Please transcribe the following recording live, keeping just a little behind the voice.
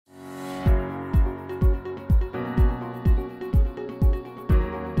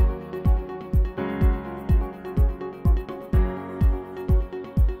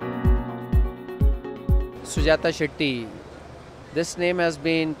Sujata Shetty. This name has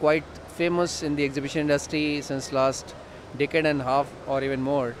been quite famous in the exhibition industry since last decade and a half or even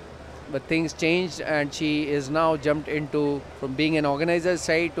more. But things changed and she is now jumped into from being an organizer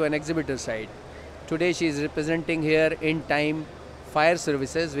side to an exhibitor side. Today she is representing here Intime Fire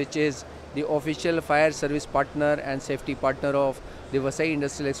Services, which is the official fire service partner and safety partner of the Vasai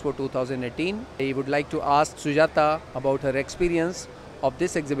Industrial Expo 2018. I would like to ask Sujata about her experience of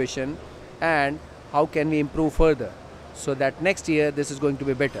this exhibition and how can we improve further so that next year this is going to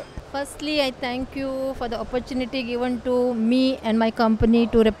be better. Firstly, I thank you for the opportunity given to me and my company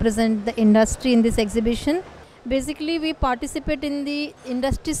to represent the industry in this exhibition. Basically, we participate in the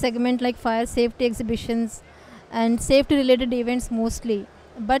industry segment like fire safety exhibitions and safety related events mostly.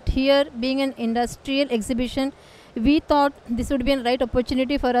 But here, being an industrial exhibition, we thought this would be a right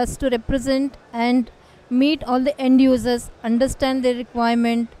opportunity for us to represent and meet all the end users, understand their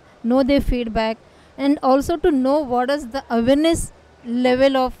requirement, know their feedback, and also to know what is the awareness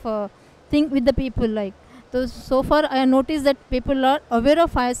level of thing with the people like. So far I noticed that people are aware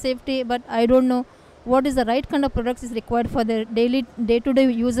of fire safety, but I don't know what is the right kind of products is required for their daily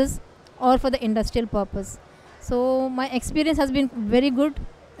day-to-day uses or for the industrial purpose. So my experience has been very good,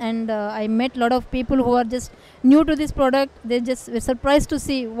 and I met a lot of people who are just new to this product. They just were surprised to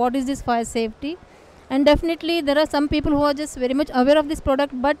see what is this fire safety. And definitely there are some people who are just very much aware of this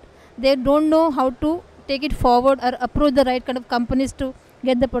product, but they don't know how to take it forward or approach the right kind of companies to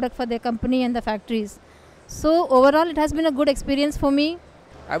get the product for their company and the factories. So overall it has been a good experience for me.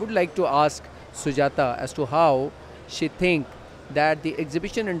 I would like to ask Sujata as to how she thinks that the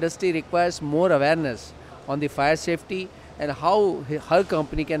exhibition industry requires more awareness on the fire safety and how her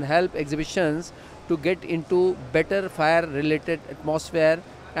company can help exhibitions to get into better fire related atmosphere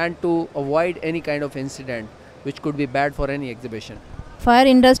and to avoid any kind of incident which could be bad for any exhibition. Fire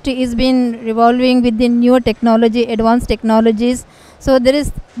industry is been revolving with the newer technology, advanced technologies. So there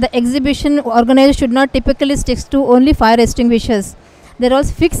is the exhibition organizer should not typically stick to only fire extinguishers. There are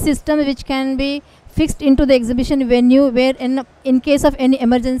fixed systems which can be fixed into the exhibition venue, where in case of any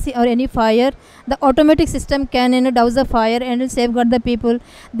emergency or any fire, the automatic system can douse the fire and safeguard the people.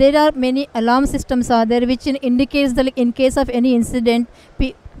 There are many alarm systems are there which indicates that in case of any incident,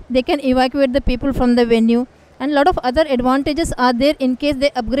 they can evacuate the people from the venue. And a lot of other advantages are there in case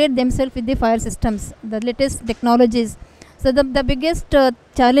they upgrade themselves with the fire systems, the latest technologies. So the biggest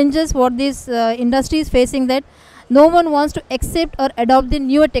challenges what this industry is facing, that no one wants to accept or adopt the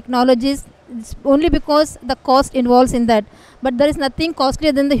newer technologies. It's only because the cost involves in that. But there is nothing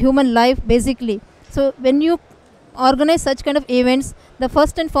costlier than the human life basically. So when you organize such kind of events, the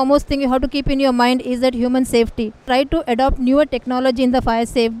first and foremost thing you have to keep in your mind is that human safety. Try to adopt newer technology in the fire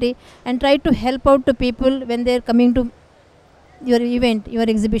safety and try to help out to people when they are coming to your event, your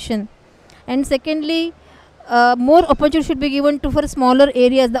exhibition. And secondly, more opportunity should be given to for smaller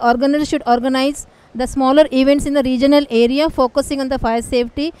areas. The organizers should organize the smaller events in the regional area focusing on the fire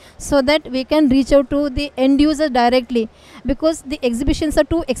safety, so that we can reach out to the end user directly, because the exhibitions are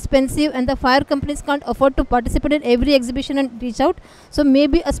too expensive and the fire companies can't afford to participate in every exhibition and reach out. So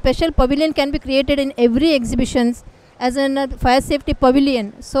maybe a special pavilion can be created in every exhibitions as a fire safety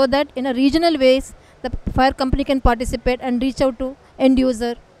pavilion, so that in a regional ways the fire company can participate and reach out to end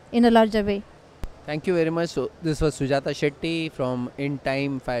user in a larger way. Thank you very much. So this was Sujata Shetty from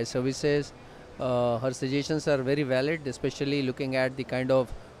Intime Fire Services. Her suggestions are very valid, especially looking at the kind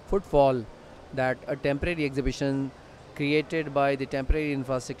of footfall that a temporary exhibition created by the temporary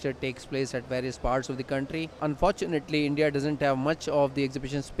infrastructure takes place at various parts of the country. Unfortunately, India doesn't have much of the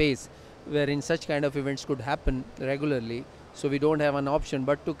exhibition space wherein such kind of events could happen regularly. So we don't have an option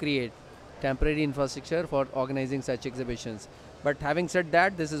but to create temporary infrastructure for organizing such exhibitions. But having said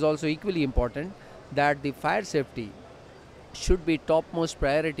that, this is also equally important that the fire safety should be topmost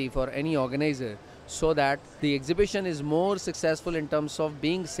priority for any organizer, so that the exhibition is more successful in terms of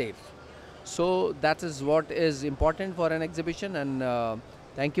being safe. So that is what is important for an exhibition, and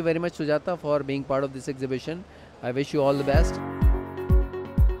thank you very much Sujata for being part of this exhibition. I wish you all the best.